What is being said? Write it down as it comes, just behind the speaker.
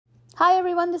Hi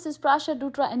everyone, this is Prasha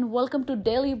Dutra and welcome to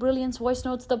Daily Brilliance Voice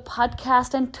Notes, the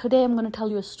podcast. And today I'm going to tell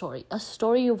you a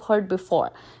story you've heard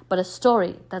before, but a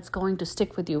story that's going to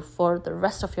stick with you for the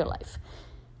rest of your life.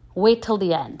 Wait till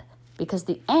the end, because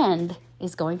the end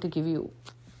is going to give you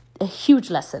a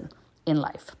huge lesson in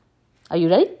life. Are you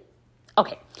ready?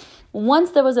 Okay.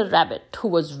 Once there was a rabbit who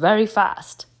was very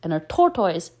fast and a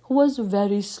tortoise who was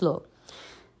very slow.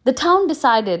 The town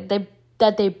decided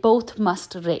that they both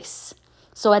must race.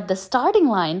 So at the starting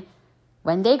line,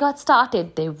 when they got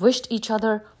started, they wished each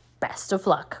other best of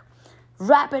luck.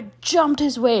 Rabbit jumped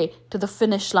his way to the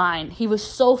finish line. He was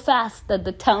so fast that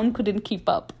the town couldn't keep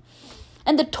up.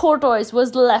 And the tortoise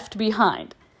was left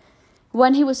behind.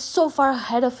 When he was so far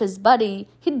ahead of his buddy,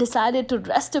 he decided to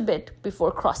rest a bit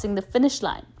before crossing the finish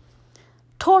line.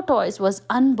 Tortoise was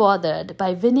unbothered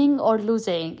by winning or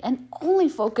losing and only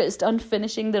focused on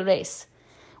finishing the race.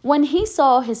 When he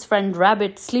saw his friend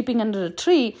Rabbit sleeping under a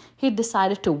tree, he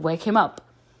decided to wake him up.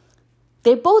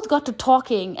 They both got to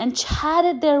talking and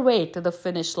chatted their way to the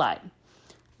finish line.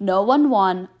 No one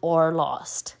won or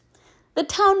lost. The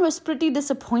town was pretty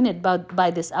disappointed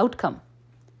by this outcome.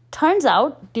 Turns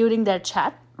out, during their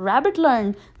chat, Rabbit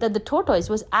learned that the tortoise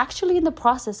was actually in the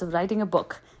process of writing a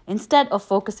book instead of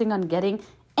focusing on getting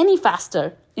any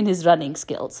faster in his running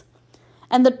skills.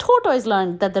 And the tortoise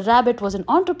learned that the rabbit was an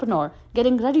entrepreneur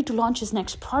getting ready to launch his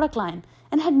next product line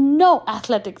and had no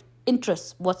athletic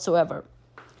interests whatsoever.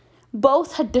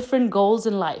 Both had different goals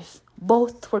in life.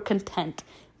 Both were content.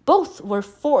 Both were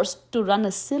forced to run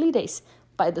a silly race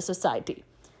by the society.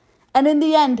 And in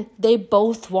the end, they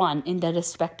both won in their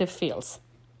respective fields.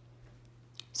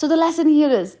 So the lesson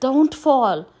here is don't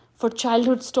fall for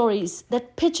childhood stories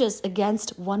that pitch us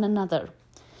against one another.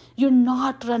 You're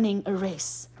not running a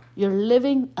race. You're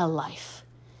living a life.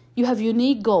 You have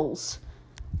unique goals,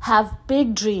 have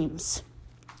big dreams,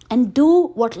 and do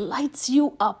what lights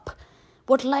you up,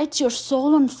 what lights your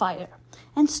soul on fire,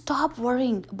 and stop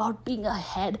worrying about being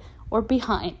ahead or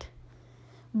behind.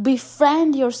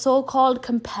 Befriend your so-called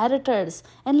competitors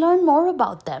and learn more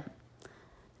about them.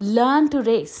 Learn to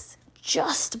race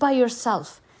just by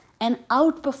yourself and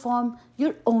outperform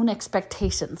your own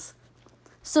expectations.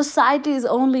 Society is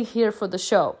only here for the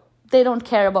show. They don't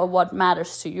care about what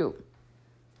matters to you.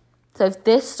 So if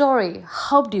this story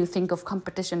helped you think of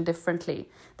competition differently,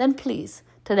 then please,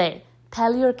 today,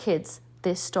 tell your kids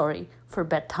this story for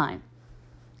bedtime.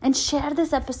 And share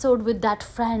this episode with that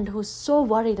friend who's so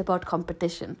worried about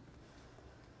competition.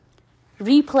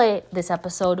 Replay this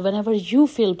episode whenever you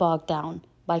feel bogged down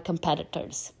by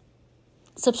competitors.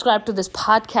 Subscribe to this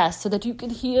podcast so that you can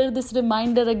hear this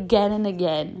reminder again and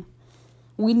again.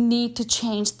 We need to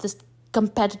change this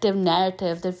competitive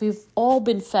narrative that we've all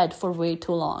been fed for way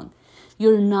too long.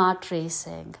 You're not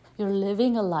racing. You're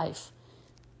living a life.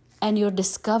 And you're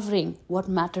discovering what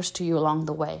matters to you along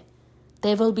the way.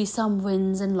 There will be some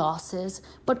wins and losses,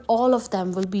 but all of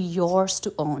them will be yours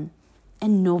to own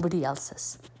and nobody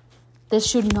else's. There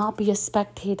should not be a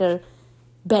spectator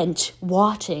bench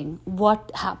watching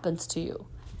what happens to you.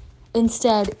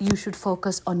 Instead, you should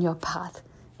focus on your path.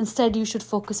 Instead, you should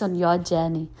focus on your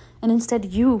journey. And instead,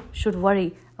 you should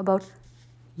worry about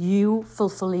you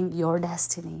fulfilling your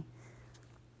destiny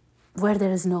where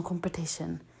there is no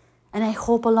competition. And I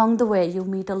hope along the way you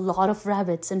meet a lot of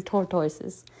rabbits and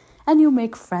tortoises and you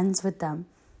make friends with them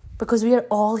because we are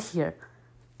all here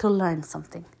to learn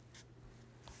something.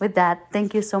 With that,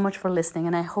 thank you so much for listening,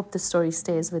 and I hope this story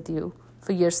stays with you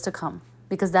for years to come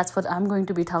because that's what I'm going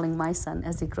to be telling my son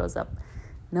as he grows up.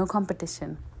 No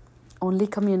competition. Only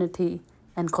community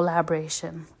and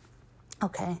collaboration.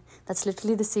 Okay, that's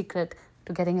literally the secret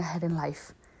to getting ahead in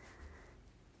life,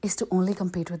 is to only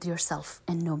compete with yourself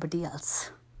and nobody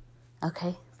else.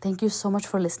 Okay, thank you so much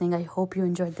for listening. I hope you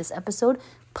enjoyed this episode.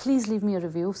 Please leave me a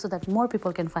review so that more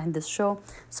people can find this show.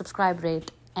 Subscribe,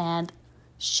 rate, and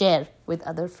share with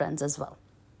other friends as well.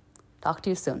 Talk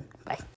to you soon. Bye.